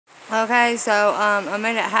Okay, so I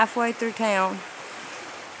made it halfway through town,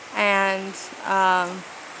 and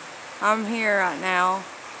I'm here right now.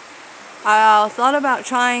 I thought about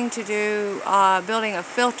trying to do building a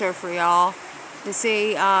filter for y'all to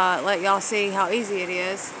see, let y'all see how easy it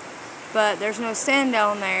is. But there's no sand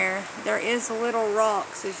down there. There is little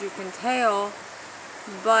rocks, as you can tell,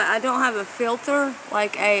 but I don't have a filter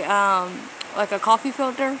like a coffee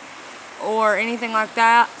filter or anything like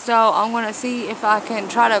that. So I'm gonna see if I can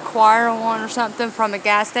try to acquire one or something from a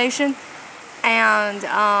gas station. And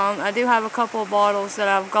I do have a couple of bottles that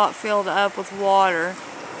I've got filled up with water,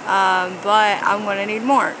 but I'm gonna need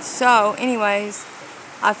more. So anyways,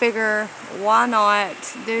 I figure why not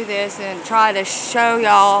do this and try to show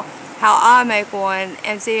y'all how I make one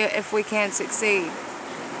and see if we can succeed.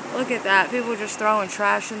 Look at that, people just throwing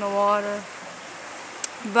trash in the water.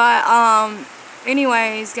 But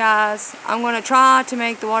anyways, guys, I'm gonna try to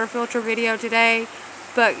make the water filter video today,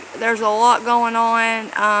 but there's a lot going on.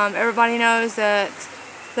 Everybody knows that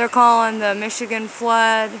they're calling the Michigan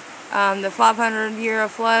flood the 500-year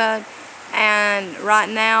flood, and right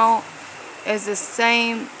now is the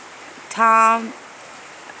same time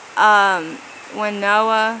when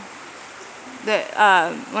Noah,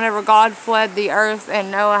 whenever God flooded the earth and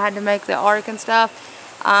Noah had to make the ark and stuff.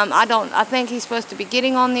 I think he's supposed to be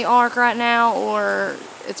getting on the ark right now, or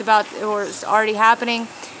it's already happening.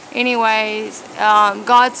 Anyways,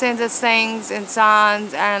 God sends us things and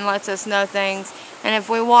signs and lets us know things. And if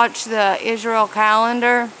we watch the Israel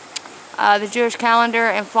calendar, the Jewish calendar,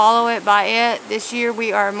 and follow it by it, this year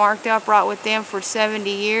we are marked up right with them for 70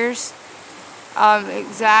 years,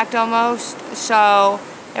 exact almost. So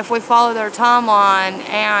if we follow their timeline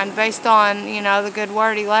and based on, you know, the good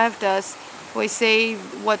word he left us, we see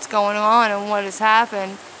what's going on and what has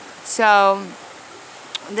happened. So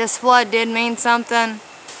this flood did mean something.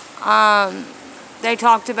 They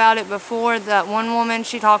talked about it before. That one woman,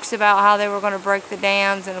 she talks about how they were going to break the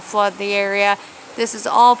dams and flood the area. This is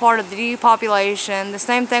all part of the depopulation. The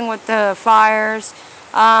same thing with the fires,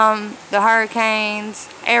 the hurricanes,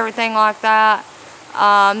 everything like that.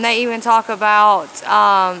 They even talk about,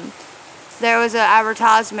 there was an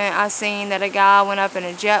advertisement I seen that a guy went up in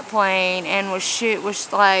a jet plane and was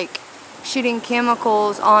shooting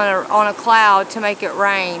chemicals on a cloud to make it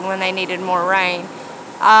rain when they needed more rain.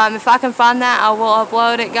 If I can find that, I will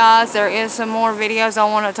upload it, guys. There is some more videos I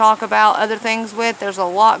want to talk about other things with. There's a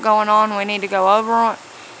lot going on we need to go over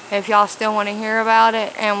if y'all still want to hear about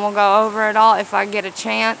it, and we'll go over it all if I get a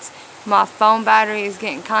chance. My phone battery is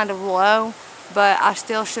getting kind of low, but I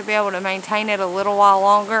still should be able to maintain it a little while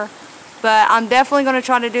longer. But I'm definitely going to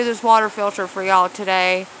try to do this water filter for y'all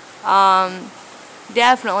today.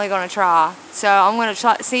 Definitely going to try. So I'm going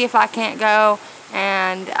to see if I can't go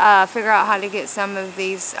and figure out how to get some of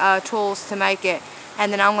these tools to make it,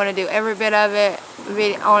 and then I'm going to do every bit of it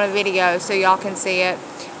on a video so y'all can see it.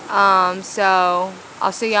 So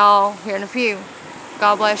I'll see y'all here in a few.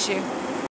 God bless you.